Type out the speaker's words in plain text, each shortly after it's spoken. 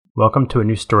Welcome to a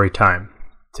new story time.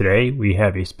 Today we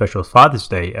have a special Father's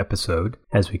Day episode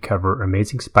as we cover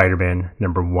Amazing Spider-Man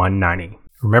number 190.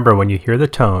 Remember, when you hear the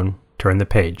tone, turn the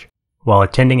page. While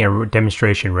attending a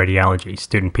demonstration in radiology,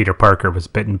 student Peter Parker was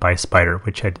bitten by a spider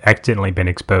which had accidentally been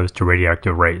exposed to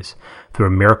radioactive rays. Through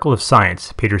a miracle of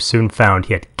science, Peter soon found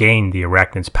he had gained the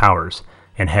arachnid's powers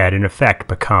and had in effect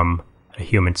become a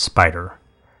human spider.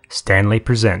 Stan Lee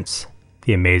presents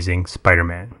The Amazing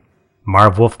Spider-Man.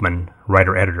 Marv Wolfman,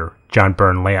 writer-editor, John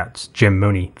Byrne layouts, Jim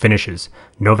Mooney finishes,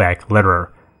 Novak letterer,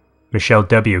 Michelle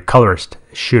W. colorist,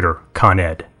 shooter, Con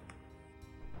Ed.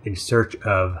 In search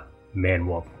of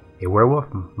Man-Wolf, a werewolf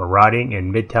marauding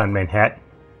in Midtown Manhattan,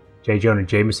 J. Jonah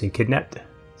Jameson kidnapped,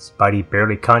 Spidey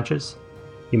barely conscious.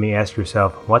 You may ask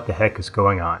yourself, what the heck is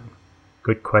going on?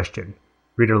 Good question.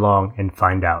 Read along and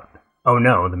find out. Oh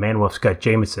no, the Man-Wolf's got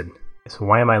Jameson. So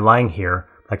why am I lying here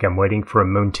like I'm waiting for a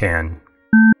moontan?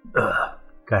 Ugh,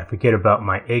 gotta forget about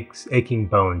my aching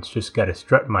bones, just gotta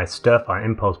strut my stuff on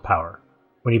impulse power.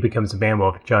 When he becomes a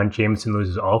Man-Wolf, John Jameson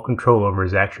loses all control over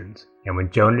his actions. And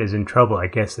when Jonah is in trouble, I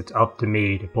guess it's up to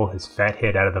me to pull his fat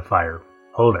head out of the fire.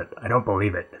 Hold it, I don't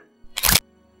believe it.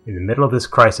 In the middle of this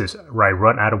crisis, where I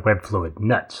run out of web fluid,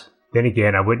 nuts. Then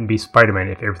again, I wouldn't be Spider-Man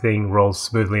if everything rolls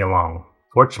smoothly along.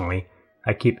 Fortunately,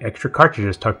 I keep extra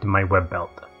cartridges tucked in my web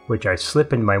belt, which I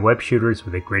slip in my web shooters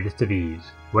with the greatest of ease.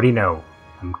 What do you know?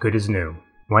 I'm good as new.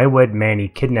 Why would Manny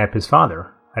kidnap his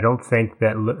father? I don't think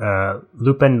that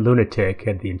Lupin Lunatic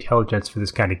had the intelligence for this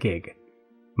kind of gig.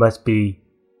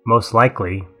 Most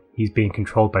likely, he's being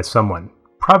controlled by someone.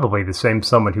 Probably the same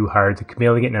someone who hired the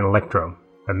Chameleon and Electro.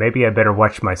 But maybe I better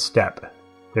watch my step.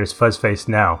 There's Fuzzface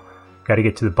now. Gotta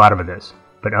get to the bottom of this.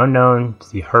 But unknown to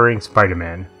the hurrying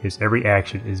Spider-Man, his every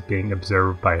action is being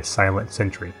observed by a silent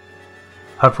sentry,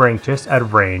 hovering just out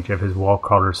of range of his wall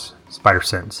crawler's spider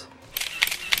sense.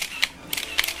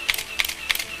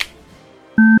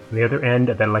 On the other end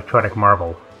of that electronic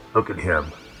marvel, look at him,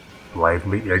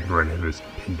 blithely ignorant of his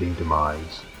impending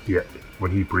demise. Yet,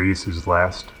 when he breathes his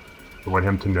last, I want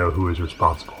him to know who is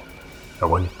responsible. I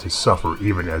want him to suffer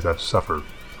even as I've suffered,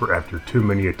 for after too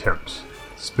many attempts,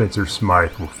 Spencer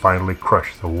Smythe will finally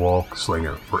crush the wall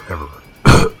slinger forever.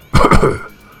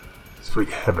 Sweet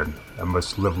heaven, I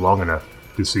must live long enough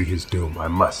to see his doom. I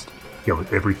must. Yet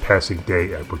with every passing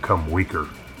day I become weaker,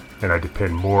 and I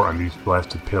depend more on these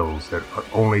blasted pills that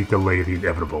only delay the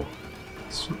inevitable.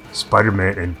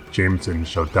 Spider-Man and Jameson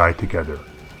shall die together.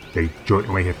 They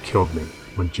jointly have killed me.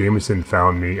 When Jameson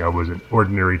found me, I was an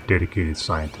ordinary dedicated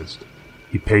scientist.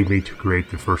 He paid me to create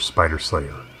the first Spider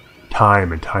Slayer.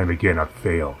 Time and time again I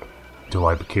failed, until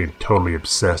I became totally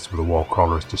obsessed with the wall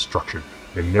crawler's destruction.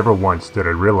 And never once did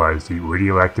I realize the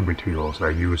radioactive materials I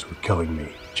used were killing me.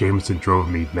 Jameson drove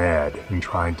me mad in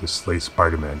trying to slay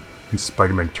Spider-Man, and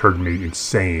Spider-Man turned me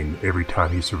insane every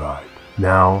time he survived.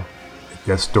 Now, at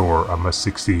death's door, I must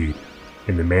succeed,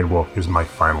 and the Man-Wolf is my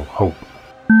final hope.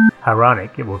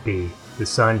 Ironic it will be, the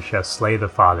son shall slay the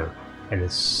father, and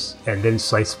then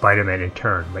slay Spider-Man in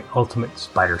turn, like ultimate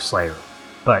Spider Slayer.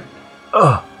 But,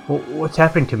 what's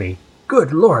happening to me?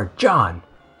 Good Lord, John!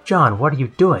 John, what are you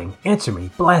doing? Answer me,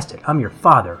 blast it, I'm your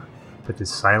father. But the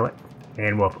silent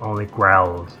Man-Wolf only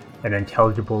growls an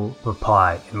unintelligible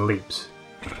reply and leaps.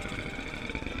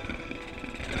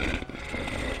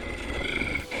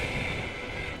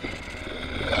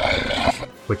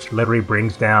 Which literally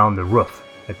brings down the roof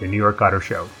at the New York Auto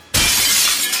Show.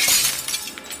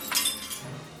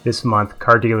 This month,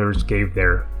 car dealers gave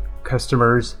their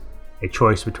customers a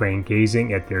choice between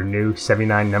gazing at their new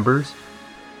 79 numbers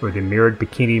or the mirrored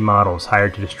bikini models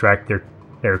hired to distract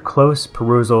their close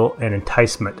perusal and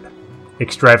enticement.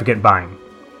 Extravagant buying.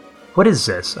 What is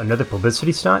this? Another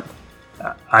publicity stunt?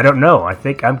 I don't know. I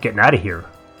think I'm getting out of here.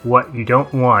 What, you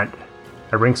don't want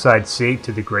a ringside seat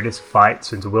to the greatest fight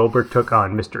since Wilbur took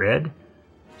on Mr. Ed?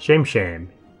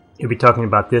 Shame. You'll be talking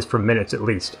about this for minutes at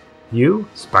least. You?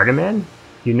 Spider-Man?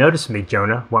 You noticed me,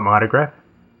 Jonah. Want my autograph?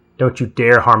 Don't you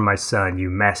dare harm my son,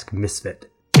 you masked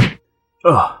misfit.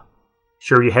 Ugh.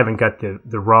 Sure you haven't got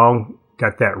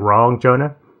that wrong,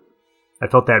 Jonah? I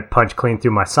felt that punch clean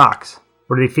through my socks.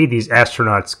 Where do they feed these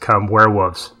astronauts come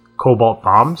werewolves? Cobalt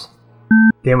bombs?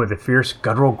 Then with a fierce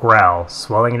guttural growl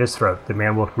swelling in his throat, the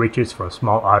Man-Wolf reaches for a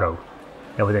small auto,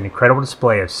 and with an incredible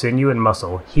display of sinew and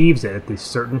muscle, heaves it at the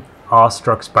certain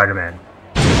awestruck Spider-Man.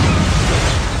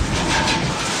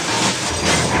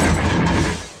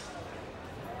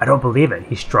 I don't believe it.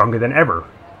 He's stronger than ever.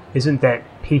 Isn't that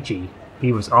peachy?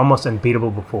 He was almost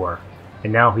unbeatable before,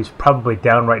 and now he's probably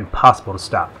downright impossible to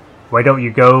stop. Why didn't I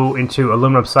go into the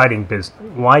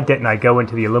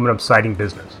aluminum siding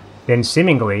business? Then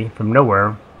seemingly, from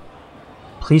nowhere,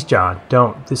 Please, John,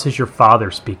 don't. This is your father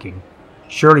speaking.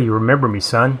 Surely you remember me,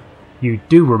 son. You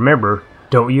do remember,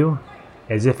 don't you?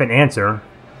 As if in answer,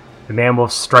 the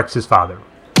man-wolf strikes his father.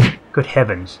 Good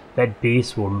heavens, that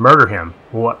beast will murder him.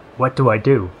 What do I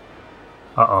do?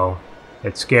 Uh-oh.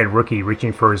 That scared rookie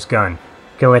reaching for his gun.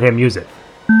 Can't let him use it.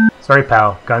 Sorry,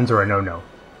 pal. Guns are a no-no.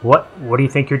 What do you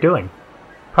think you're doing?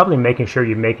 Probably making sure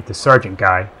you make it to Sergeant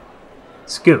Guy.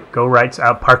 Scoot, go write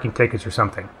out parking tickets or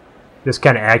something. This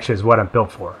kind of action is what I'm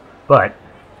built for. But,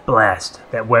 blast,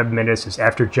 that web menace is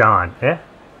after John.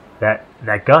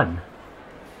 That gun.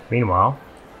 Meanwhile,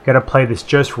 gotta play this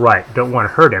just right. Don't want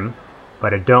to hurt him,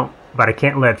 but I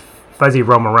can't let Fuzzy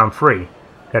roam around free.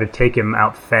 Gotta take him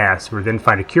out fast, or then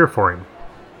find a cure for him.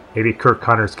 Maybe Kirk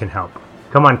Connors can help.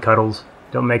 Come on, Cuddles.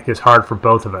 Don't make this hard for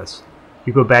both of us.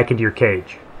 You go back into your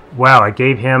cage. Wow, I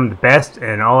gave him the best,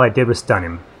 and all I did was stun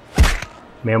him.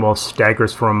 Man-wolf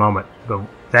staggers for a moment, but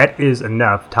that is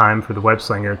enough time for the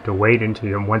web-slinger to wade into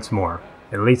him once more.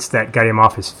 At least that got him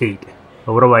off his feet.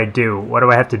 But what do I do? What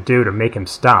do I have to do to make him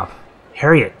stop?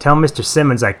 Harriet, tell Mr.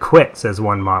 Simmons I quit, says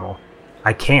one model.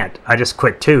 I can't. I just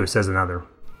quit too, says another.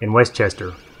 In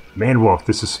Westchester. Man-wolf,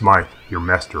 this is Smythe, your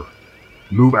master.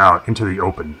 Move out into the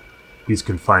open. These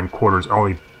confined quarters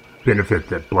only benefit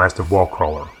that blasted wall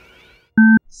crawler.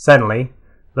 Suddenly,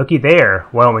 looky there,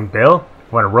 Wyoming Bill.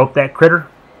 Want to rope that critter?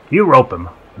 You rope him.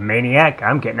 Maniac,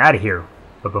 I'm getting out of here.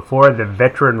 But before the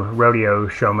veteran rodeo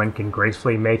showman can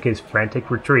gracefully make his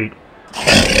frantic retreat...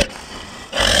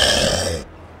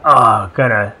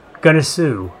 Gonna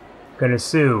sue.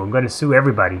 I'm gonna sue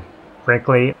everybody.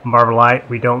 Frankly, Marvelite,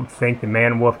 we don't think the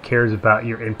man-wolf cares about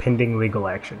your impending legal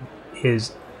action.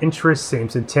 His interest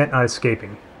seems intent on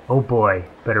escaping. Oh boy,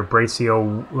 better brace the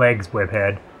old legs,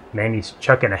 webhead. Man, he's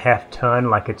chucking a half-ton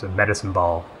like it's a medicine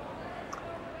ball.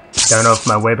 Don't know if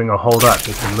my webbing will hold up.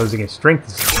 It's been losing its strength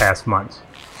these past months.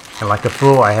 And like a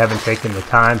fool, I haven't taken the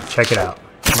time to check it out.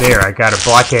 There, I got a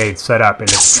blockade set up in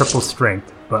its triple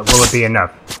strength, but will it be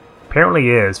enough? Apparently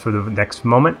is for the next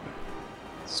moment.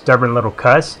 Stubborn little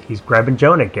cuss, he's grabbing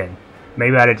Jonah again.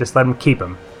 Maybe I'd just let him keep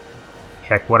him.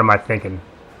 Heck, what am I thinking?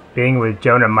 Being with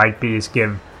Jonah might be to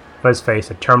give Fuzzface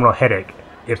a terminal headache,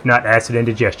 if not acid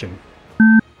indigestion.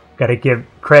 Gotta give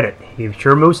credit, he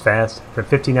sure moves fast, from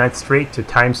 59th Street to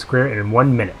Times Square in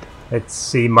 1 minute. Let's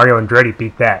see Mario Andretti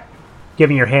beat that.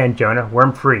 Give him your hand, Jonah,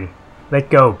 worm free. Let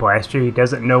go, blast you, he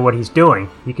doesn't know what he's doing.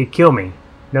 He could kill me.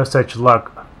 No such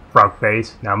luck,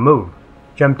 Frogface. Now move.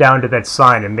 Jump down to that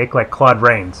sign and make like Claude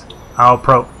Rains. I'll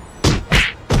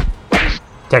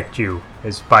protect you.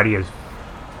 His body is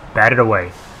batted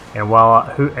away. And while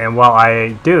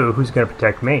I do, who's gonna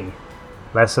protect me?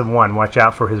 Lesson 1, watch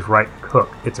out for his right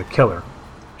hook. It's a killer.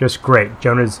 Just great.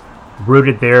 Jonah's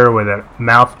rooted there with a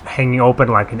mouth hanging open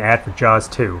like an ad for Jaws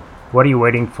 2. What are you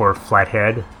waiting for,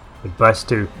 flathead? The bus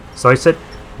to slice it?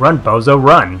 Run, bozo,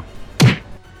 run!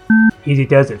 Easy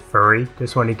does it, furry.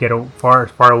 Just want to get as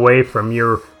far away from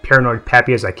your paranoid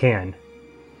pappy as I can.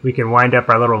 We can wind up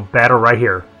our little battle right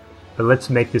here. But let's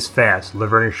make this fast.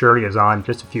 Laverne and Shirley is on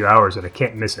just a few hours and I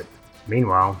can't miss it.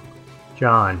 Meanwhile,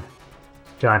 John,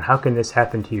 how can this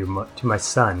happen to you, to my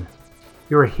son?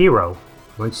 You're a hero.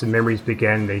 Once the memories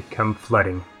begin, they come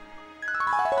flooding.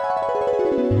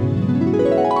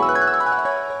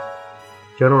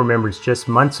 Jonah remembers just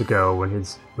months ago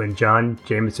when John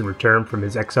Jameson returned from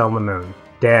his exile on the moon.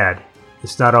 Dad,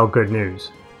 it's not all good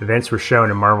news. Events were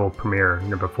shown in Marvel Premiere,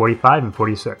 number 45 and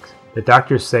 46. The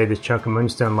doctors say this chunk of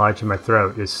moonstone lodged in my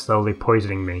throat is slowly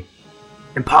poisoning me.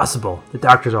 Impossible! The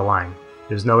doctors are lying.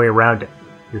 There's no way around it.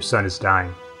 Your son is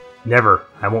dying. Never.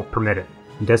 I won't permit it.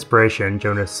 In desperation,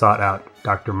 Jonah sought out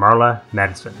Dr. Marla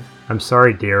Madison. I'm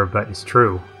sorry, dear, but it's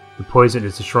true. The poison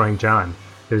is destroying John.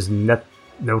 There's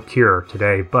no cure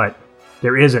today, but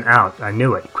there is an out. I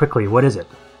knew it. Quickly, what is it?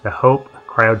 The Hope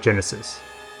Cryogenesis.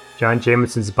 John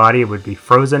Jameson's body would be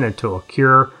frozen until a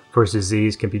cure for his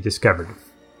disease can be discovered.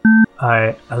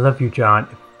 I love you, John.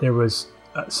 If there was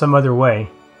some other way,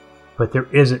 but there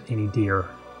isn't any, dear.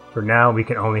 For now, we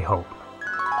can only hope.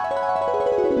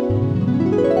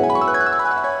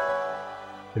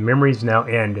 The memories now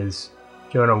end as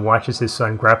Jonah watches his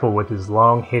son grapple with his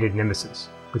long-hated nemesis.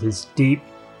 With his deep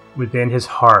within his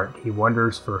heart, he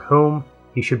wonders for whom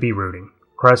he should be rooting.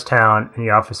 Across town, in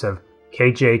the office of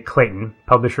K.J. Clayton,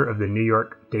 publisher of the New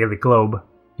York Daily Globe.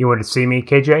 You want to see me,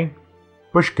 K.J.?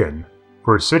 Bushkin,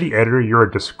 for a city editor, you're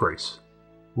a disgrace.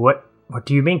 What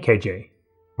do you mean, K.J.?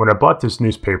 When I bought this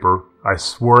newspaper, I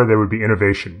swore there would be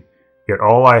innovation. Yet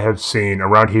all I have seen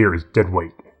around here is dead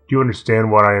weight. Do you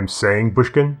understand what I am saying,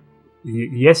 Bushkin?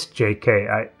 Yes, J.K.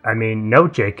 I mean, no,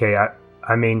 J.K.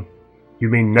 I mean... You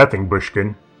mean nothing,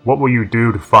 Bushkin. What will you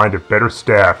do to find a better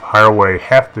staff, hire away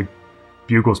half the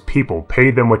Bugle's people,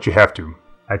 pay them what you have to?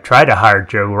 I tried to hire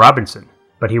Joe Robinson,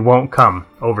 but he won't come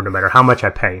over no matter how much I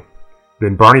pay.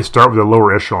 Then Barney, start with the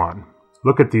lower echelon.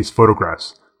 Look at these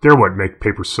photographs. They're what make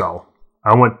papers sell.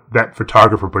 I want that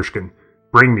photographer, Bushkin.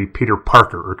 Bring me Peter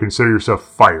Parker, or consider yourself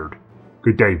fired.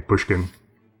 Good day, Bushkin.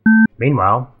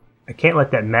 Meanwhile, I can't let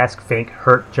that mask fink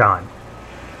hurt John.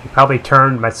 He probably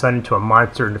turned my son into a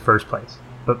monster in the first place.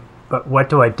 But what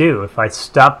do I do? If I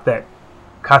stop that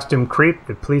costume creep,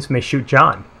 the police may shoot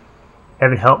John.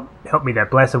 Heaven help me,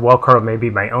 that blasted wall crawler may be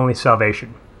my only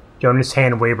salvation. Jonah's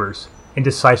hand wavers,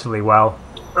 indecisively, while,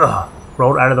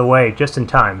 rolled out of the way just in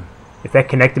time. If that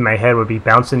connected, my head would be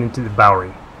bouncing into the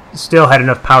Bowery. It still had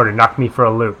enough power to knock me for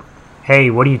a loop. Hey,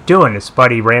 what are you doing? As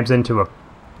Spidey rams into a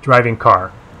driving car.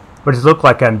 What does it look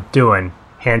like I'm doing?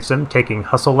 Handsome, taking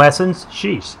hustle lessons?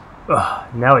 Sheesh.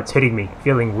 Now it's hitting me,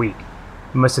 feeling weak.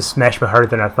 It must have smashed me harder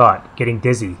than I thought. Getting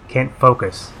dizzy, can't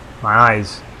focus. My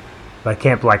eyes, but I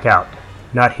can't black out.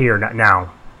 Not here, not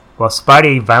now. While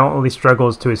Spidey violently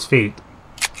struggles to his feet.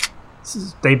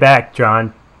 Stay back,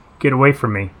 John. Get away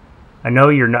from me. I know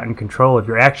you're not in control of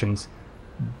your actions,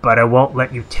 but I won't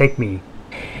let you take me.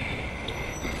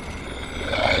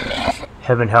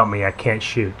 Heaven help me, I can't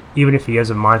shoot. Even if he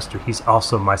is a monster, he's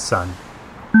also my son.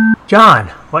 John,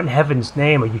 what in heaven's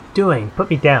name are you doing? Put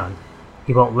me down.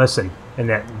 He won't listen, and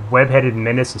that web-headed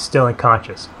menace is still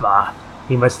unconscious. Bah,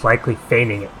 he must likely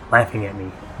feigning it, laughing at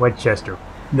me. Winchester.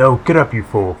 No, get up, you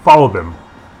fool. Follow them.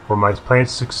 For my plans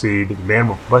to succeed, the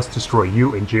man must destroy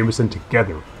you and Jameson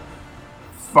together.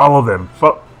 Follow them.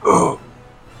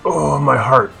 My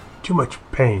heart. Too much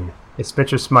pain. As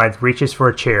Spencer Smythe reaches for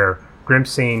a chair, grim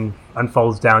scene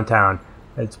unfolds downtown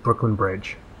at its Brooklyn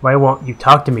Bridge. Why won't you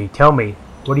talk to me? Tell me.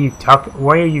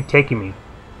 Why are you taking me?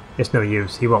 It's no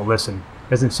use. He won't listen.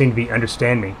 Doesn't seem to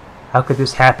understand me. How could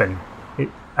this happen?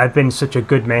 I've been such a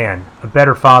good man. A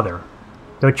better father.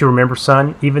 Don't you remember,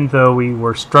 son? Even though we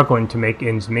were struggling to make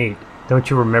ends meet, don't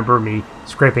you remember me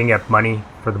scraping up money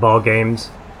for the ball games?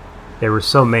 There were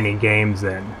so many games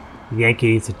then. The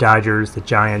Yankees, the Dodgers, the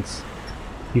Giants.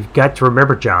 You've got to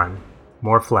remember, John.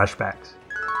 More flashbacks.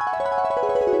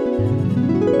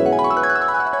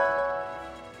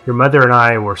 Your mother and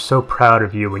I were so proud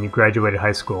of you when you graduated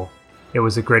high school. It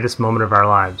was the greatest moment of our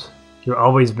lives. You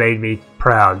always made me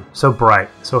proud. So bright,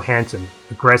 so handsome,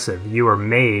 aggressive. You were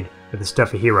made of the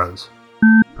stuff of heroes.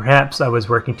 Perhaps I was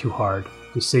working too hard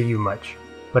to see you much,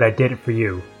 but I did it for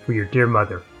you, for your dear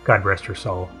mother. God rest her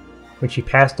soul. When she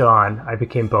passed on, I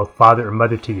became both father and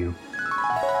mother to you.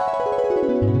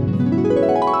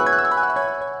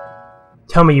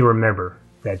 Tell me you remember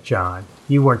that, John.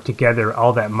 You weren't together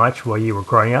all that much while you were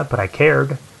growing up, but I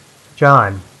cared.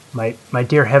 John, my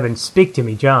dear heaven, speak to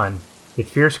me, John. The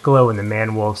fierce glow in the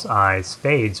man-wolf's eyes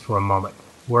fades for a moment.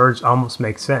 Words almost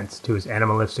make sense to his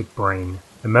animalistic brain.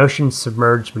 Emotions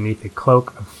submerged beneath a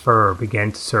cloak of fur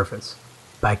began to surface.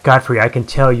 By Godfrey, I can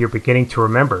tell you're beginning to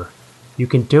remember. You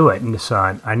can do it,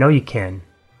 Nissan. I know you can.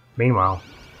 Meanwhile,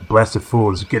 the blasted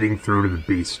fool is getting through to the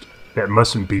beast. That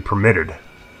mustn't be permitted.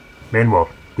 Manuel,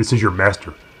 this is your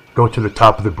master. Go to the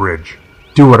top of the bridge.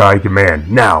 Do what I demand,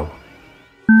 now!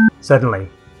 Suddenly,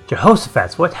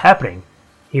 Jehoshaphat, what's happening?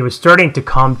 He was starting to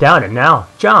calm down, and now,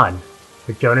 John!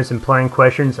 But Jonah's imploring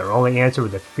questions are only answered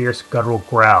with a fierce guttural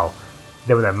growl.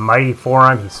 Then with a mighty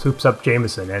forearm, he swoops up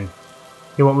Jameson, and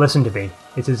he won't listen to me.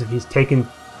 It's as if his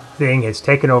thing has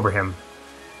taken over him.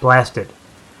 Blast it.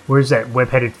 Where's that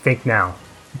web-headed fink now?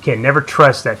 You can never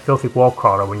trust that filthy wall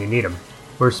crawler when you need him.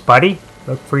 Where's Spidey?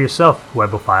 Look for yourself,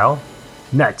 webophile.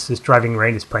 Nuts, this driving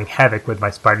rain is playing havoc with my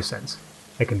spider sense.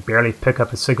 I can barely pick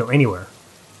up a signal anywhere.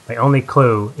 My only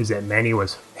clue is that Manny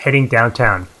was heading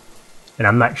downtown, and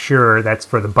I'm not sure that's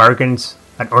for the bargains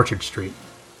on Orchard Street.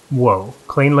 Whoa,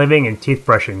 clean living and teeth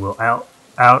brushing will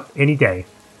out any day,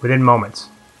 within moments.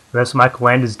 Unless Michael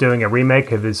Landis doing a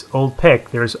remake of his old pick,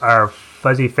 there's our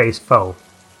fuzzy-faced foe.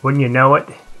 Wouldn't you know it?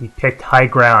 He picked high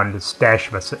ground to stash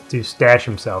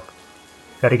himself.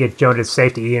 Gotta get Jonah to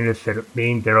safety even if it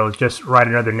means they'll just write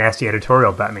another nasty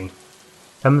editorial about me.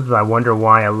 Sometimes I wonder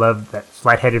why I love that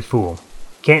flat-headed fool.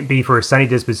 Can't be for a sunny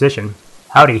disposition.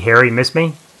 Howdy, Harry, miss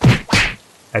me?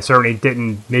 I certainly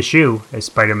didn't miss you, as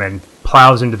Spider-Man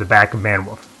plows into the back of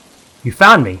Manwolf. You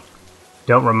found me!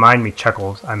 Don't remind me,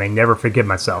 Chuckles. I may never forgive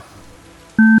myself.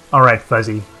 Alright,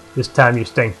 Fuzzy. This time you're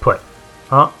staying put.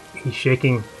 Huh? He's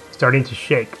shaking, starting to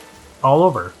shake. All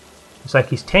over. It's like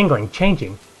he's tingling,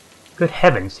 changing. Good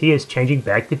heavens, he is changing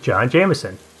back to John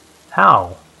Jameson.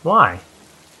 How? Why?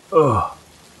 Ugh.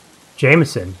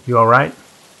 Jameson, you alright?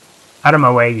 Out of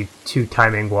my way, you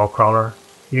two-timing wall crawler.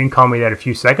 You didn't call me that a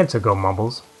few seconds ago,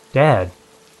 Mumbles. Dad.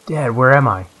 Dad, where am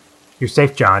I? You're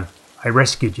safe, John. I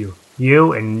rescued you.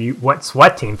 You and you, what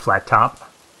SWAT team, Flat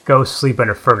Top? Go sleep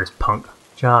under furnace, punk.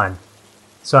 John.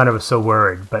 Son, I was so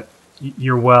worried, but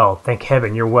you're well. Thank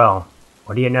heaven you're well.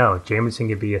 What do you know? Jameson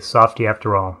can be a softy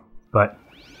after all. But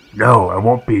No, I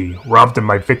won't be. Robbed of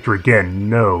my victor again.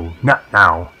 No, not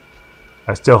now.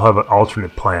 I still have an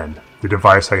alternate plan. The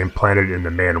device I implanted in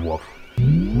the man-wolf.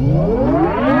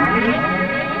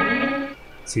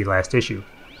 see last issue.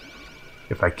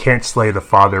 If I can't slay the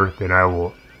father,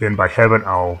 then by heaven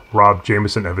I'll rob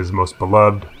Jameson of his most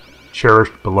beloved,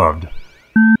 cherished beloved.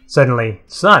 Suddenly,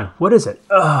 son, what is it?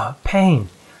 Ugh, pain.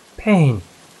 Pain.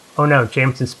 Oh no,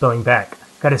 Jameson's spilling back.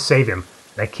 Gotta save him.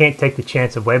 And I can't take the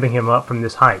chance of waving him up from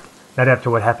this height. Not after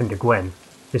what happened to Gwen.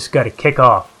 Just gotta kick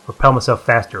off. Propel myself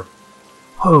faster.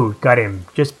 Whoa, got him.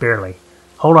 Just barely.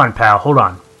 Hold on, pal. Hold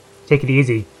on. Take it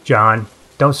easy, John.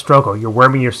 Don't struggle. You're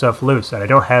worming yourself loose, and I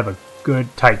don't have a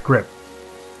good, tight grip.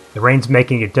 The rain's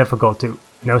making it difficult to...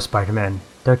 No, Spider-Man.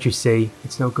 Don't you see?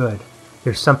 It's no good.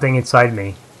 There's something inside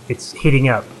me. It's heating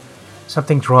up.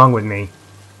 Something's wrong with me.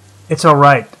 It's all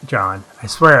right, John. I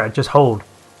swear. Just hold.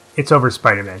 It's over,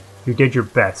 Spider-Man. You did your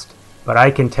best. But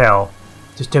I can tell.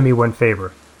 Just do me one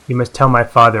favor. You must tell my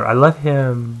father I love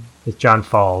him as John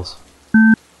falls.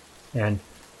 And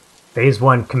phase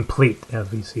 1 complete.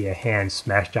 As we see a hand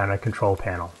smashed on a control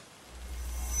panel.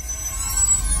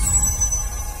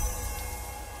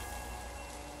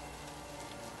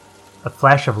 A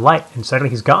flash of light, and suddenly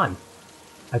he's gone.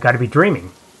 I gotta be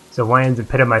dreaming. So why in the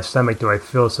pit of my stomach do I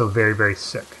feel so very, very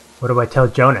sick? What do I tell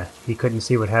Jonah? He couldn't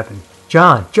see what happened.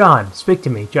 John, speak to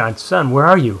me. John, son, where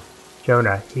are you?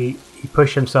 Jonah, he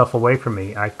pushed himself away from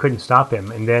me. I couldn't stop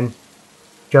him. And then,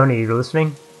 Jonah, you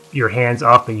listening? Your hands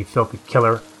off me, you filthy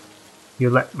killer.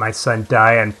 You let my son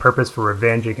die on purpose for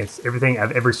revenge against everything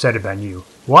I've ever said about you.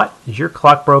 What? Is your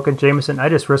clock broken, Jameson? I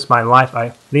just risked my life.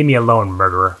 Leave me alone,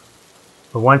 murderer.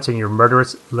 For once in your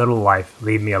murderous little life,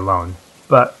 leave me alone.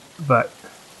 But,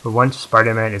 for once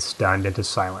Spider-Man is stunned into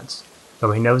silence.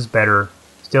 Though he knows better,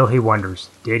 still he wonders,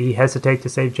 did he hesitate to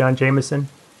save John Jameson?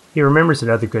 He remembers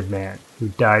another good man, who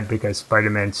died because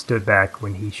Spider-Man stood back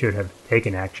when he should have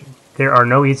taken action. There are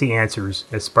no easy answers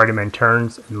as Spider-Man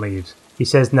turns and leaves. He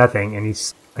says nothing,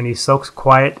 and he sulks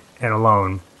quiet and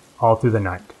alone all through the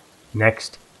night.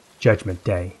 Next, Judgment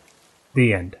Day.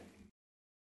 The end.